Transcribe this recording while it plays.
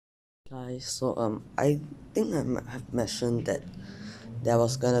Guys, so I think I might have mentioned that there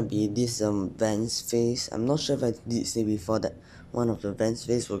was gonna be this Vans phase. I'm not sure if I did say before that one of the Vans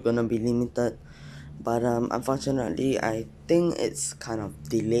phase were gonna be limited, but unfortunately I think it's kind of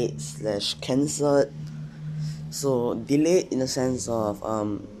delayed slash cancelled. So delayed in the sense of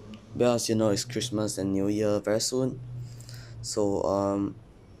because it's Christmas and New Year very soon. So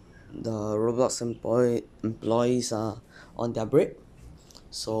the Roblox employees are on their break.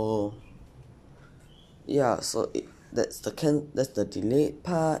 So yeah, so that's the delayed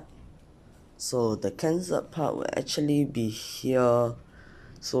part. So the cancelled part will actually be here.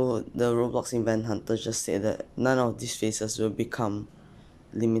 So the Roblox event hunter just said that none of these phases will become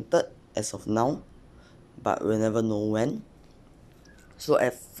limited as of now, but we'll never know when. So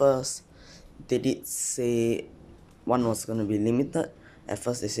at first they did say one was gonna be limited. At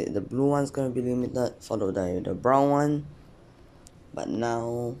first they said the blue one's gonna be limited, followed by the brown one. But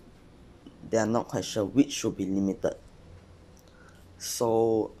now they are not quite sure which will be limited.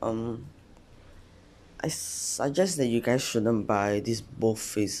 So I suggest that you guys shouldn't buy these both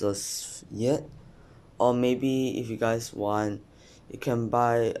phases yet, or maybe if you guys want, you can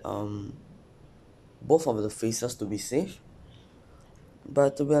buy both of the phases to be safe.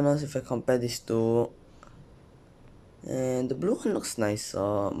 But to be honest, if I compare these two, and the blue one looks nice,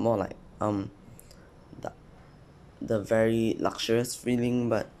 more like the very luxurious feeling,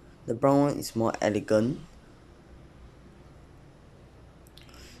 but the brown one is more elegant.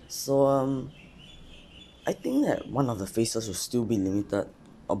 So I think that one of the faces will still be limited,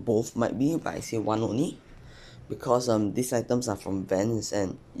 or both might be, but I say one only, because these items are from Vans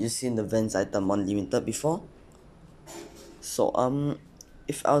and you've seen the Vans item on limited before. So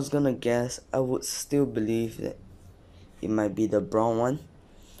if I was gonna guess, I would still believe that it might be the brown one,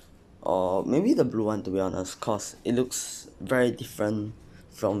 or maybe the blue one, to be honest, cause it looks very different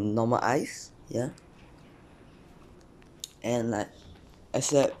from normal eyes, yeah. And like I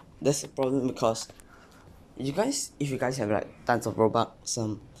said, that's a problem because if you guys have like tons of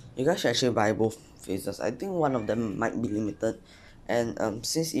Robux, you guys should actually buy both phases. I think one of them might be limited, and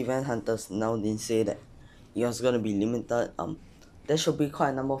since event hunters now didn't say that it was gonna be limited, there should be quite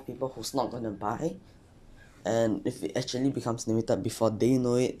a number of people who's not gonna buy, and if it actually becomes limited before they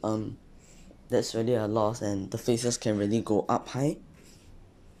know it, that's really a loss, and the phases can really go up high.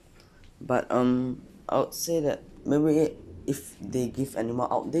 But I would say that maybe if they give any more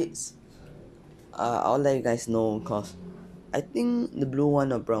updates, I'll let you guys know, because I think the blue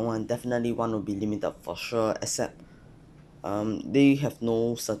one or brown one, definitely one will be limited for sure, except they have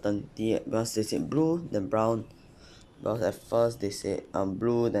no certainty because they said blue then brown, because at first they say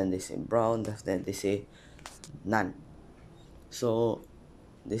blue, then they say brown, then they say none. So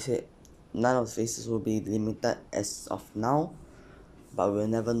they say none of the faces will be limited as of now, but we'll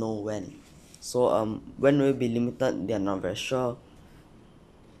never know when. So when will be limited, they are not very sure.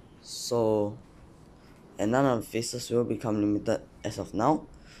 So and none of the faces will become limited as of now.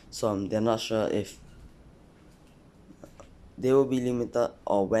 So they're not sure if they will be limited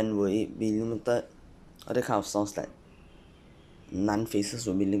or when will it be limited. Other kind of sounds like none faces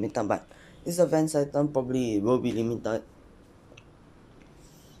will be limited, but this event item probably will be limited.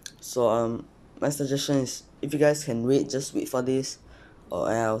 So my suggestion is, if you guys can wait, just wait for this,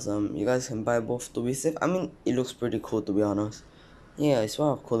 or else you guys can buy both to be safe. I mean, it looks pretty cool, to be honest. Yeah, it's one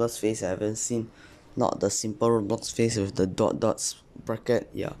of the coolest face I haven't seen. Not the simple Roblox face with the dots bracket.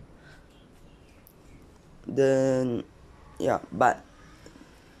 Yeah. Then yeah, but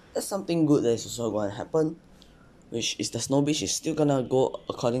there's something good that is also going to happen, which is the Snow Beach is still gonna go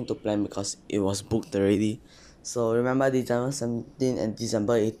according to plan because it was booked already. So remember December 17 and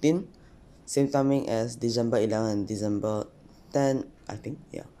December 18, same timing as December 11 and December 10, I think.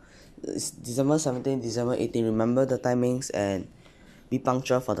 Yeah, it's December 17, December 18. Remember the timings and be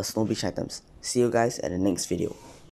punctual for the Snow Beach items. See you guys at the next video.